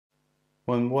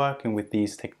When working with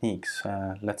these techniques,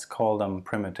 let's call them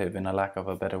primitive in a lack of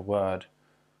a better word,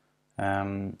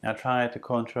 I try to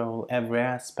control every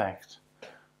aspect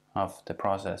of the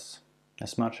process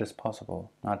as much as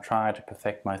possible. I try to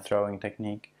perfect my throwing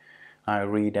technique. I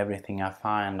read everything I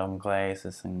find on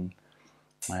glazes and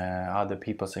other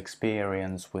people's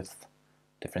experience with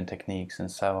different techniques and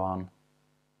so on.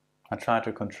 I try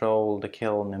to control the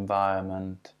kiln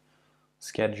environment,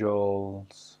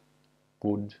 schedules,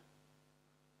 wood,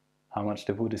 how much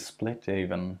the wood is split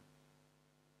even,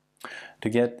 to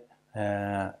get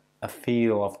a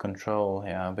feel of control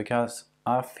here, because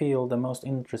I feel the most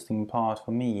interesting part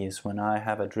for me is when I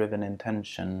have a driven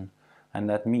intention and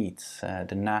that meets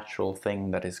the natural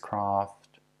thing that is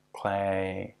craft,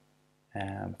 clay,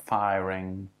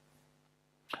 firing,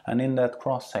 and in that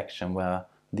cross section where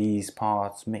these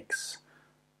parts mix,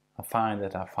 I find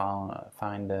that I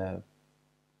find the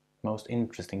most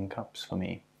interesting cups for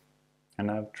me, and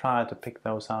I've tried to pick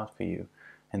those out for you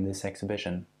in this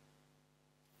exhibition.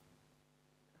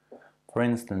 For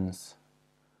instance,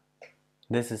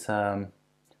 this is a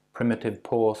primitive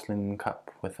porcelain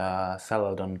cup with a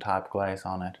celadon type glaze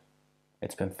on it.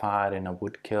 It's been fired in a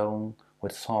wood kiln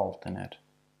with salt in it.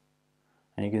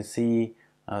 And you can see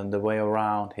the way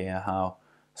around here how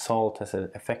salt has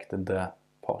affected the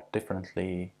pot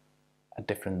differently at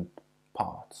different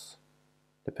parts,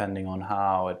 depending on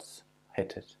how it's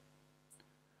hit it.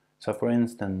 So for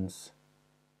instance,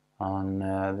 on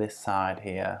this side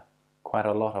here, quite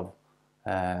a lot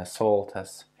of salt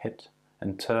has hit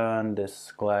and turned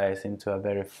this glaze into a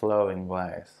very flowing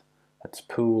glaze that's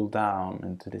pooled down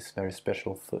into this very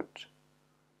special foot.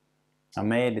 I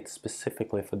made it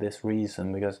specifically for this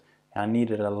reason, because I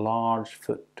needed a large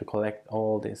foot to collect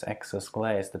all this excess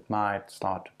glaze that might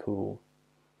start to pool.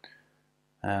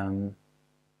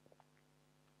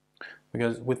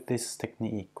 Because with this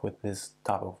technique, with this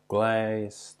type of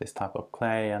glaze, this type of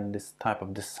clay, and this type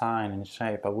of design and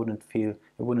shape, it wouldn't feel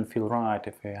right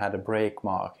if you had a break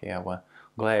mark here where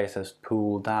glaze has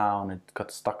pooled down, it got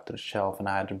stuck to the shelf and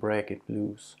I had to break it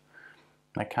loose.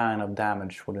 That kind of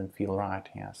damage wouldn't feel right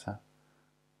here. So,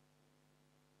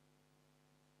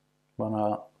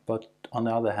 but on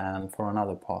the other hand, for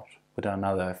another pot with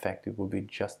another effect, it would be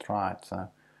just right. So,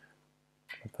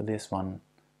 but for this one,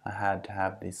 I had to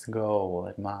have this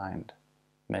goal in mind,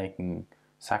 making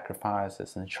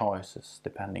sacrifices and choices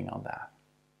depending on that.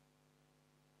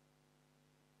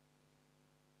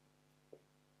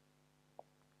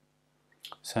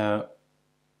 So,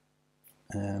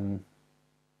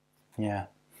 yeah.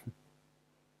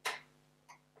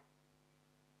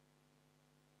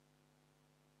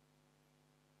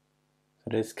 So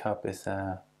this cup is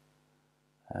a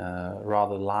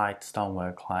rather light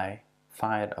stoneware clay,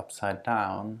 fired upside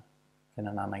down in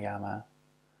an anagama.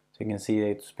 So you can see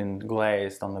it's been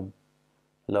glazed on the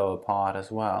lower part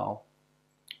as well,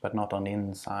 but not on the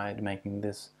inside, making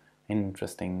this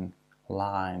interesting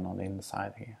line on the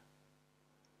inside here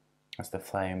as the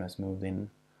flame has moved in.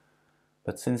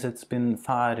 But since it's been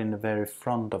fired in the very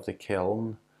front of the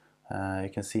kiln, you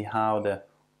can see how the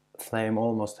flame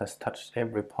almost has touched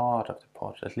every part of the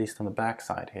pot, at least on the back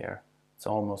side here. It's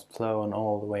almost flown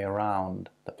all the way around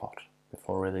the pot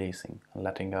before releasing and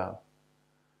letting go.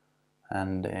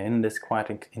 And in this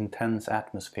quite intense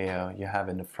atmosphere you have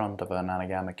in the front of an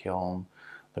anagama kiln,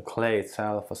 the clay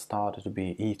itself has started to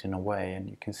be eaten away, and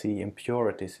you can see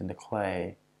impurities in the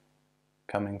clay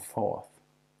coming forth,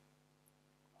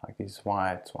 like these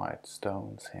white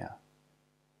stones here.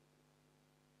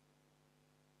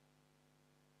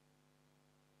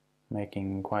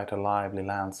 Making quite a lively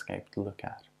landscape to look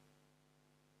at.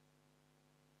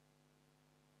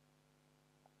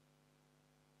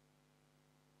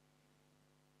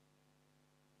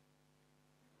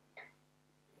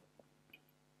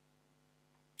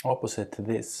 Opposite to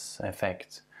this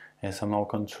effect is a more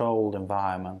controlled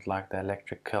environment like the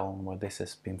electric kiln where this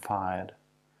has been fired.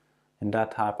 In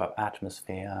that type of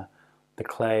atmosphere, the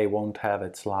clay won't have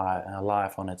its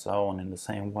life on its own in the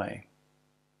same way.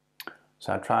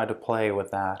 So I try to play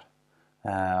with that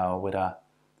with a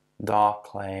dark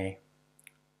clay,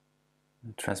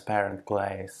 transparent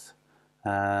glaze,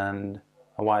 and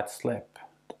a white slip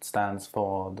that stands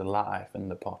for the life in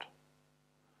the pot.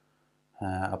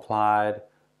 Applied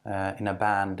in a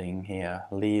banding here,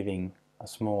 leaving a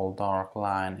small dark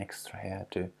line extra here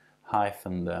to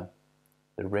hyphen the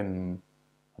rim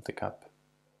of the cup,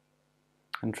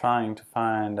 and trying to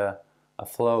find a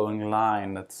flowing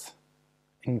line that's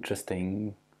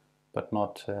interesting but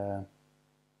not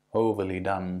overly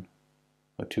done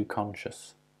or too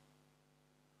conscious.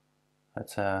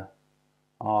 That's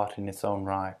art in its own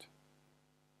right.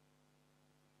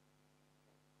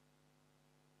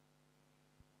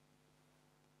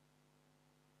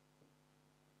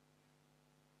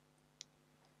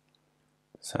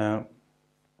 So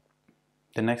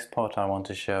the next pot I want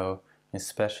to show is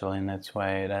special in its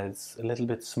way that it's a little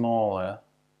bit smaller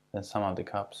than some of the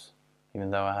cups, even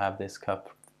though I have this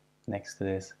cup next to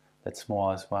this that's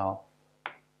small as well.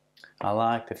 I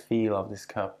like the feel of this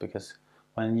cup because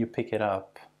when you pick it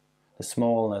up, the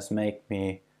smallness is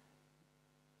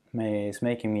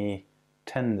making me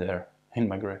tender in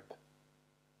my grip.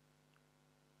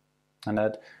 And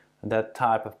that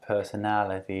type of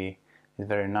personality is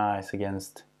very nice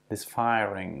against this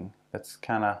firing that's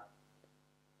kind of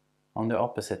on the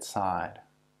opposite side.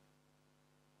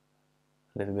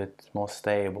 A little bit more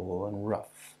stable and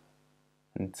rough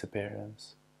in its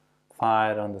appearance.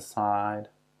 Fired on the side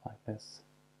like this,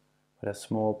 with a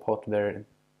small pot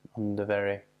on the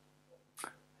very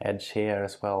edge here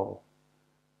as well,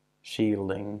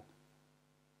 shielding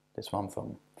this one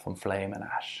from flame and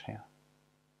ash here.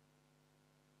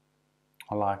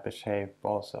 I like the shape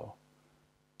also.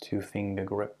 2-finger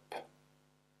grip,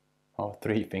 or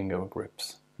 3-finger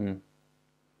grips.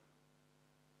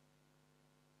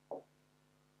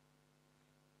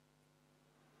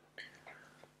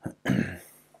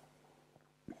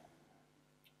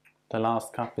 The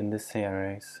last cup in this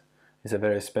series is a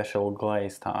very special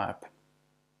glaze type.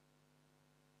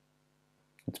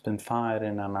 It's been fired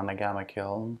in an anagama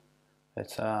kiln.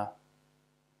 It's a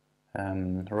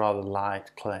rather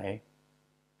light clay,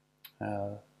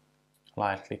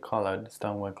 lightly colored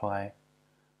stoneware clay,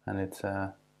 and it's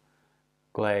a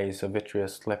glaze, a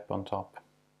vitreous slip on top.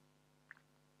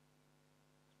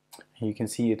 You can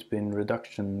see it's been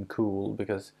reduction cooled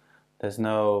because there's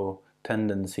no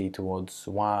tendency towards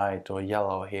white or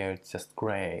yellow here, it's just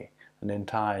grey. And the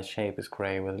entire shape is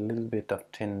grey with a little bit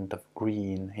of tint of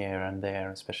green here and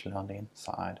there, especially on the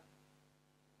inside.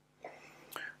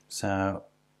 So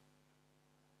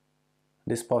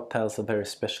this pot tells a very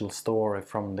special story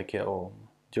from the kiln.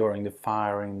 During the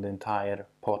firing the entire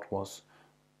pot was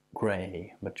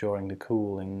grey, but during the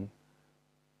cooling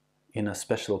in a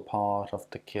special part of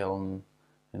the kiln,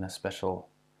 in a special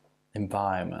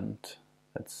environment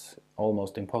that's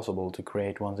almost impossible to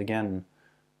create once again,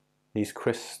 these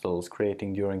crystals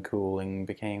creating during cooling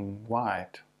became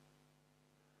white.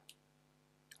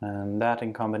 And that,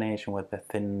 in combination with the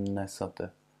thinness of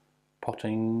the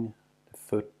potting, the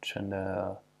foot and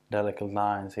the delicate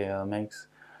lines here, makes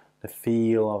the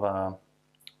feel of a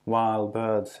wild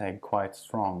bird's egg quite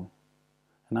strong.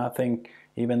 And I think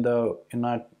even though you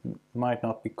might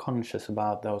not be conscious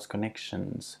about those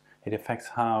connections, it affects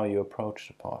how you approach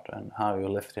the pot and how you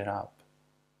lift it up,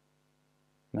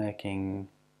 making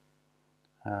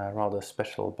a rather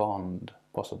special bond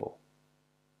possible.